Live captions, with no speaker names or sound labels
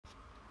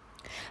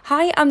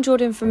Hi, I'm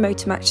Jordan from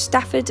Motor Match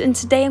Stafford, and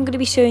today I'm going to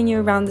be showing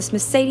you around this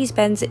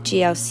Mercedes-Benz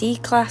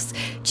GLC Class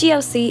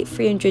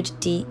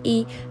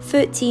GLC300de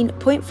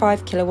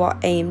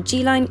 13.5kWh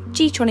AMG Line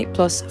G-Tronic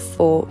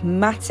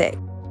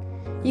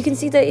 4MATIC. You can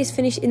see that it is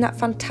finished in that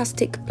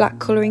fantastic black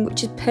colouring,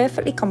 which is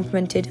perfectly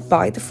complemented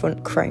by the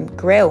front chrome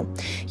grille.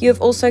 You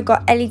have also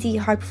got LED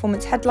high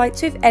performance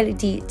headlights with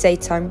LED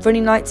daytime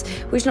running lights,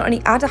 which not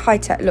only add a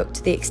high-tech look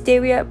to the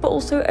exterior but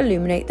also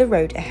illuminate the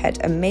road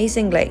ahead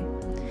amazingly.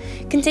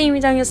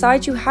 Continuing down your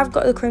side, you have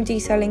got the chrome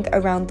detailing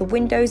around the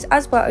windows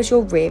as well as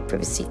your rear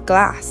privacy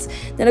glass.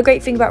 Now the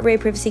great thing about rear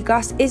privacy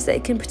glass is that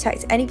it can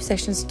protect any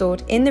possessions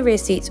stored in the rear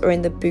seats or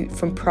in the boot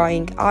from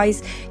prying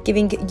eyes,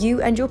 giving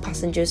you and your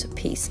passengers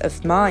peace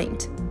of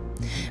mind.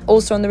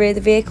 Also on the rear of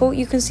the vehicle,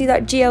 you can see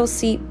that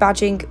GLC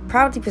badging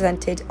proudly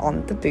presented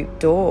on the boot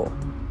door.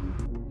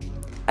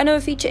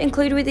 Another feature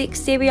included with the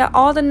exterior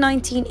are the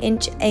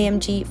 19-inch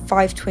AMG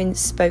 5 twin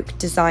spoke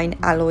design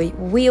alloy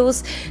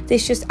wheels.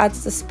 This just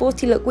adds the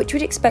sporty look which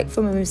we'd expect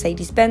from a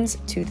Mercedes-Benz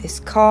to this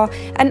car,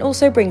 and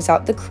also brings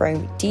out the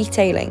chrome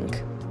detailing.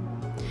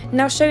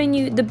 Now showing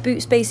you the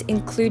boot space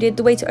included,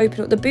 the way to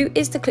open up the boot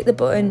is to click the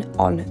button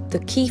on the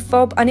key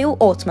fob and it will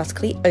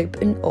automatically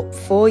open up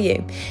for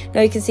you. Now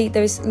you can see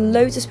there is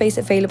loads of space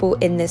available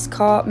in this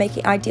car, making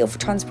it ideal for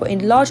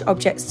transporting large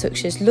objects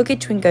such as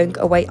luggage when going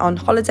away on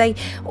holiday,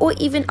 or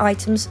even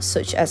items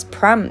such as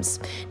prams.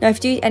 Now if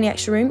you do need any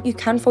extra room, you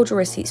can fold your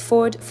rear seats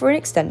forward for an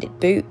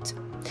extended boot.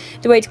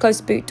 The way to close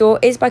the boot door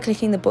is by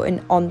clicking the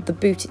button on the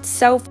boot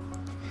itself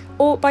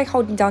or by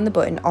holding down the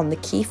button on the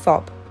key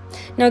fob.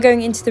 Now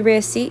going into the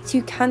rear seats,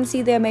 you can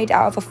see they are made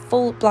out of a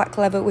full black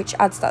leather, which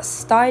adds that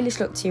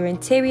stylish look to your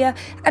interior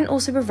and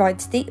also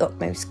provides the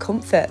utmost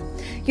comfort.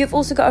 You have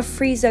also got a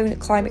 3-zone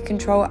climate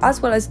control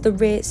as well as the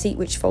rear seat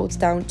which folds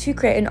down to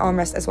create an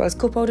armrest as well as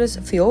cup holders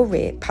for your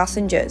rear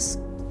passengers.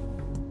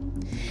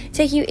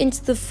 Taking you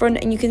into the front,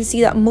 and you can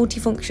see that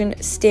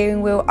multifunction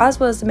steering wheel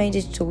as well as the main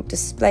digital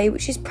display,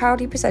 which is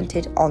proudly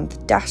presented on the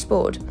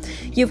dashboard.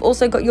 You've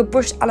also got your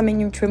brushed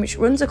aluminium trim which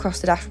runs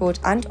across the dashboard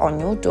and on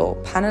your door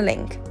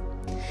panelling.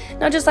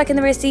 Now just like in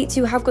the rear seats,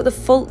 you have got the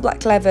full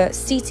black leather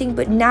seating,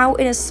 but now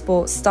in a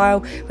sports style,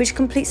 which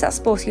completes that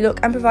sporty look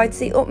and provides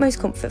the utmost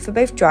comfort for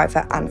both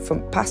driver and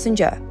front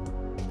passenger.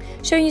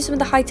 Showing you some of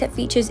the high-tech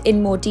features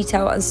in more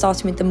detail, and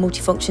starting with the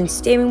multifunction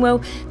steering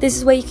wheel. This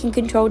is where you can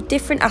control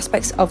different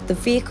aspects of the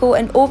vehicle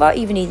and all without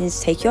even needing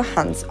to take your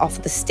hands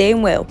off the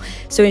steering wheel,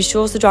 so it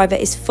ensures the driver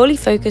is fully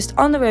focused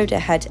on the road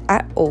ahead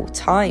at all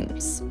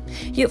times.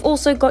 You've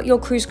also got your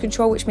cruise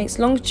control, which makes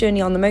long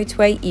journey on the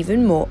motorway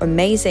even more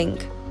amazing.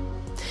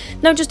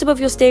 Now just above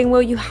your steering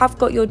wheel, you have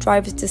got your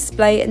driver's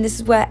display, and this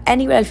is where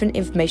any relevant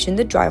information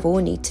the driver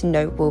will need to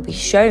know will be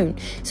shown,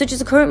 such as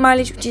the current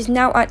mileage, which is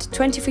now at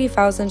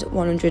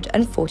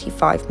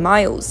 23,145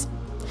 miles.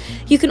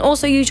 You can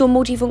also use your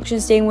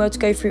multifunction steering wheel to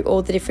go through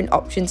all the different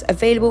options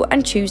available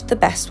and choose the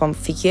best one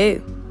for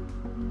you.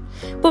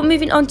 But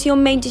moving on to your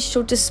main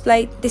digital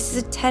display, this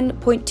is a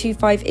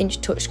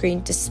 10.25-inch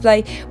touchscreen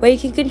display where you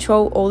can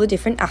control all the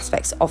different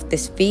aspects of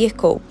this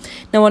vehicle.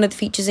 Now one of the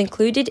features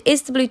included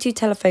is the Bluetooth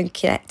telephone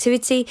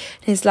connectivity,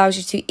 and this allows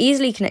you to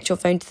easily connect your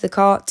phone to the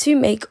car to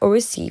make or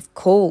receive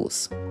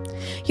calls.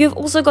 You have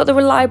also got the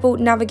reliable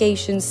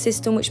navigation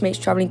system, which makes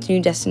travelling to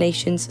new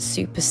destinations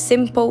super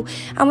simple,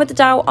 and with the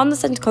dial on the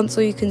centre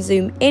console you can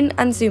zoom in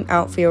and zoom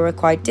out for your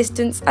required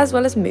distance as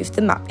well as move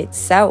the map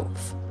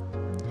itself.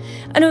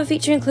 Another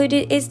feature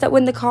included is that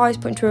when the car is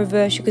put into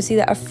reverse, you can see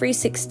that a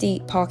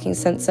 360 parking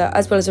sensor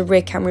as well as a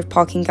rear camera with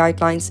parking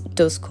guidelines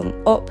does come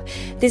up.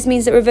 This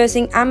means that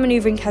reversing and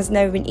manoeuvring has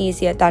never been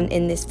easier than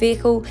in this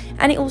vehicle,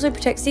 and it also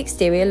protects the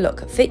exterior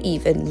look for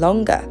even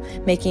longer,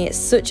 making it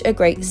such a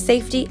great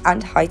safety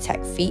and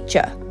high-tech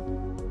feature.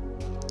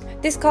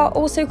 This car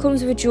also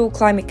comes with a dual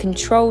climate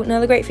control.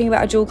 Now the great thing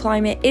about a dual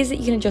climate is that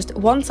you can adjust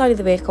one side of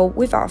the vehicle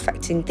without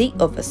affecting the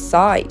other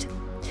side.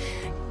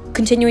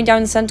 Continuing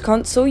down the centre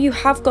console, you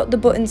have got the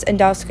buttons and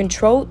dials to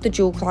control the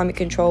dual climate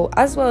control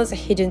as well as a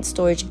hidden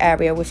storage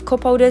area with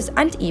cup holders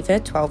and even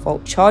a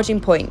 12-volt charging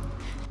point.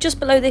 Just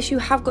below this, you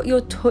have got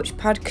your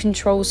touchpad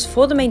controls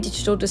for the main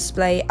digital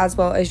display as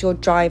well as your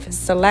drive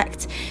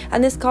select,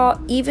 and this car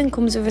even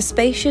comes with a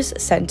spacious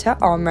centre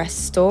armrest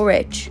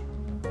storage.